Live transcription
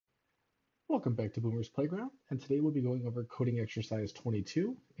Welcome back to Boomer's Playground, and today we'll be going over coding exercise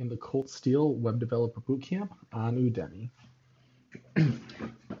 22 in the Colt Steele Web Developer Bootcamp on Udemy.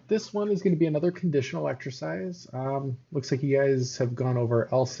 This one is going to be another conditional exercise. Looks like you guys have gone over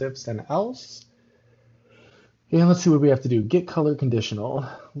else ifs and else. And let's see what we have to do. Get color conditional.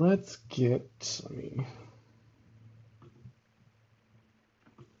 Let's get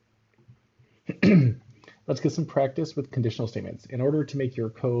some practice with conditional statements. In order to make your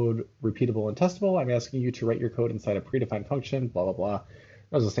code repeatable and testable, I'm asking you to write your code inside a predefined function, blah, blah, blah.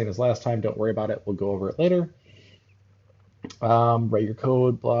 That was the same as last time. Don't worry about it. We'll go over it later. Write your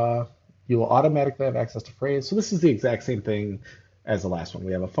code, blah. You will automatically have access to phrase. So this is the exact same thing as the last one.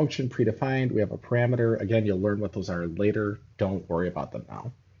 We have a function predefined. We have a parameter. Again, you'll learn what those are later. Don't worry about them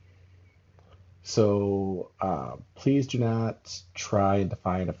now. So please do not try and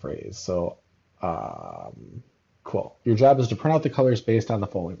define a phrase. So cool. Your job is to print out the colors based on the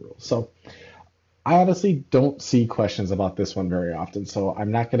following rules. So I honestly don't see questions about this one very often, so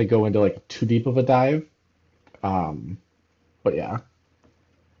I'm not going to go into like too deep of a dive. But yeah.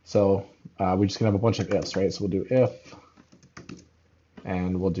 So we're just going to have a bunch of ifs, right? So we'll do if,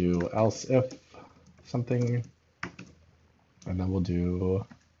 and we'll do else if something, and then we'll do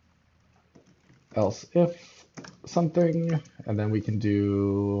else if something, and then we can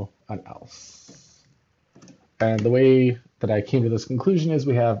do an else. And the way that I came to this conclusion is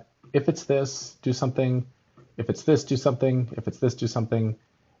we have if it's this, do something. If it's this, do something. If it's this, do something.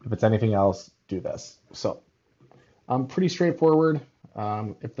 If it's anything else, do this. So pretty straightforward.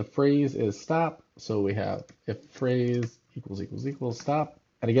 If the phrase is stop, so we have if phrase equals stop.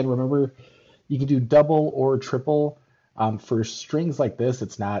 And again, remember, you can do double or triple. For strings like this,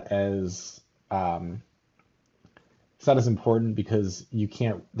 it's not as important because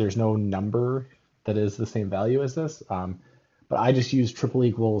there's no number that is the same value as this. But I just use triple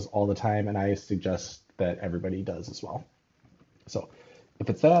equals all the time, and I suggest that everybody does as well. So if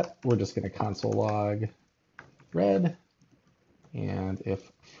it's that, we're just going to console log red. And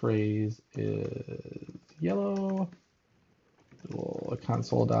if phrase is yellow, we'll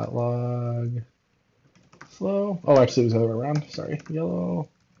console.log slow. Oh, actually, it was the other way around. Sorry, yellow.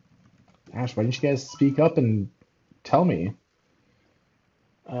 Gosh, why didn't you guys speak up and tell me?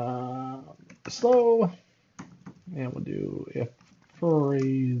 Slow. And we'll do if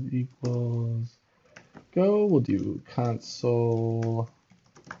phrase equals go. We'll do console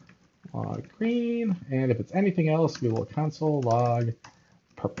log green. And if it's anything else, we will console log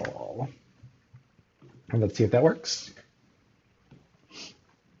purple. And let's see if that works.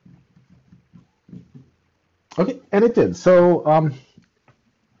 Okay, and it did. So,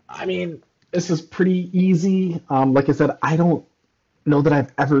 I mean, this is pretty easy. Like I said, I don't know that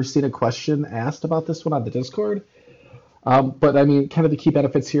I've ever seen a question asked about this one on the Discord. But I mean, kind of the key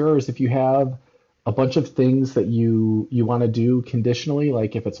benefits here is if you have a bunch of things that you want to do conditionally,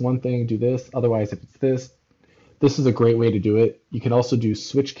 like if it's one thing, do this. Otherwise, if it's this, this is a great way to do it. You can also do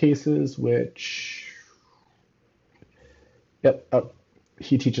switch cases, which, yep,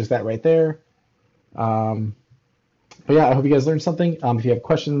 he teaches that right there. But yeah, I hope you guys learned something. If you have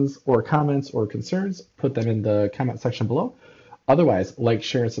questions or comments or concerns, put them in the comment section below. Otherwise, like,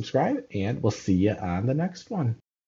 share, and subscribe, and we'll see you on the next one.